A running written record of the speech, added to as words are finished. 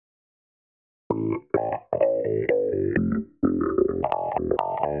Hey,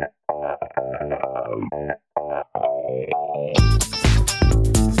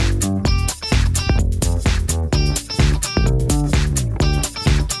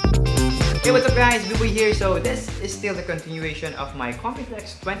 what's up guys, Biboy here. So this is still the continuation of my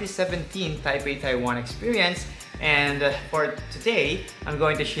Computex 2017 Taipei Taiwan experience, and for today, I'm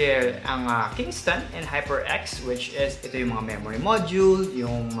going to share ang Kingston and HyperX, which is ito yung mga memory module,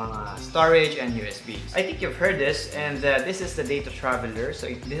 yung mga storage and USB. I think you've heard this, and this is the Data Traveler. So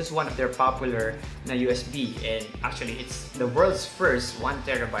this is one of their popular na USB, and actually it's the world's first 1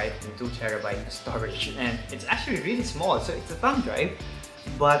 terabyte and 2 terabyte storage, and it's actually really small. So it's a thumb drive,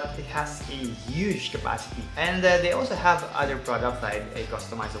 but it has a huge capacity. And they also have other products like a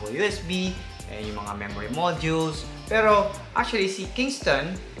customizable USB and yung mga memory modules. Pero actually si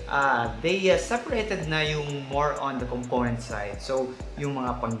Kingston, they separated na yung more on the component side. So yung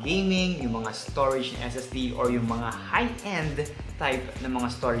mga pang-gaming, yung mga storage ng SSD, or yung mga high-end type ng mga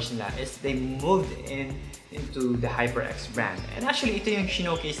storage nila is they moved into the HyperX brand. And actually ito yung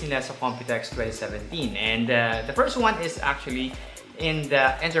showcase nila sa Computex 2017. And the first one is actually in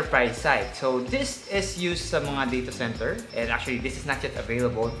the enterprise side. So this is used sa mga data center, and actually this is not yet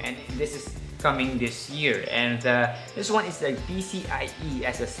available, and this is coming this year. And this one is the PCIe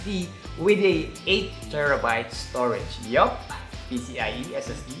SSD with a 8 terabyte storage. Yup, PCIe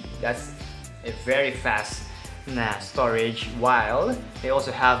SSD. That's a very fast na storage, while they also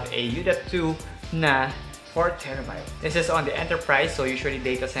have a U.2 na 4 terabyte. This is on the enterprise, so usually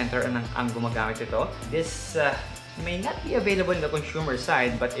data center ang gumagamit ito. This may not be available in the consumer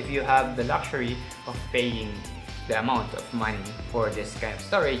side, but if you have the luxury of paying the amount of money for this kind of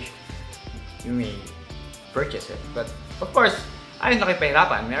storage, you may purchase it. But of course, ayun na kayo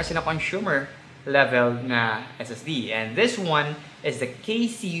pahirapan, meron silang consumer level na SSD, and this one is the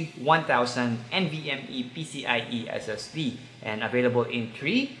KC1000 NVMe PCIe SSD, and available in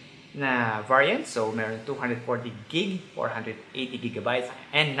 3 na variants. So meron 240 gig, 480 gigabytes,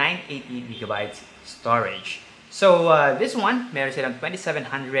 and 980 gigabytes storage. So this one, meron silang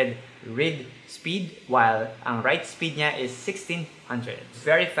 2700 read speed, while ang write speed niya is 1600.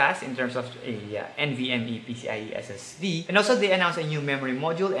 Very fast in terms of a NVMe PCIe SSD. And also they announced a new memory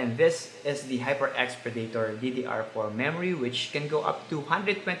module, and this is the HyperX Predator DDR4 memory, which can go up to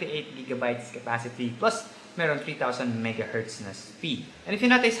 128 gigabytes capacity, plus meron 3000 megahertz na speed. And if you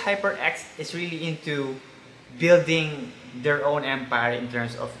notice, HyperX is really into building their own empire in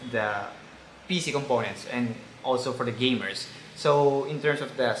terms of the PC components, and also for the gamers. So in terms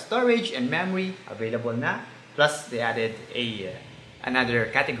of the storage and memory, available na. Plus they added another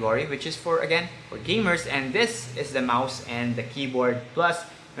category, which is for gamers, and this is the mouse and the keyboard, plus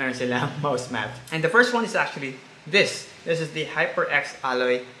meron silang mouse mat. And the first one is actually this. This is the HyperX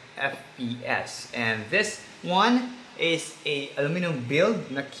Alloy FPS, and this one is a aluminum build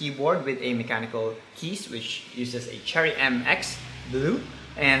na keyboard with a mechanical keys, which uses a Cherry MX blue.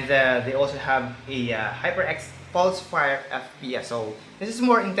 And they also have a HyperX Pulsefire FPS. So this is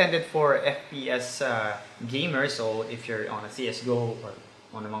more intended for FPS gamers. So if you're on a CSGO or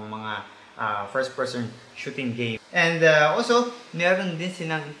on mga first-person shooting game. And also, meron din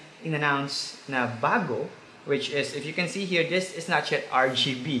silang in-announce na bago, which is, if you can see here, this is not yet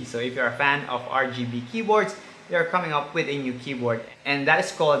RGB. So if you're a fan of RGB keyboards, they're coming up with a new keyboard, and that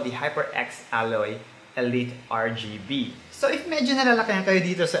is called the HyperX Alloy Elite RGB. So if medyo nalalakayan kayo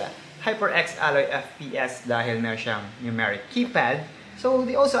dito sa HyperX Alloy FPS dahil meron siyang numeric keypad, so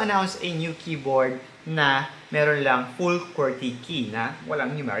they also announced a new keyboard na meron lang full QWERTY key na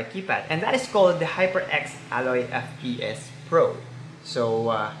walang numeric keypad. And that is called the HyperX Alloy FPS Pro.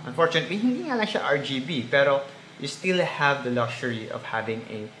 So unfortunately, hindi nga lang siya RGB, pero you still have the luxury of having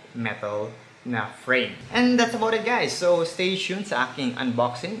a metal na frame. And that's about it guys. So stay tuned sa aking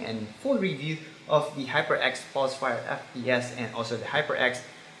unboxing and full review of the HyperX Pulsefire FPS and also the HyperX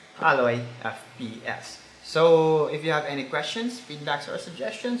Alloy FPS. So if you have any questions, feedbacks, or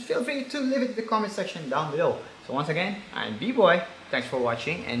suggestions, feel free to leave it in the comment section down below. So once again, I'm B-Boy. Thanks for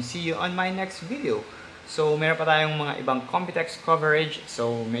watching, and see you on my next video. So meron pa tayong mga ibang Computex coverage,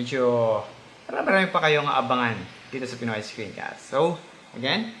 so medyo marami pa kayong abangan dito sa Pinoyscreencast. So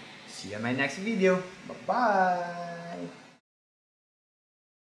again, see you on my next video. Bye-bye!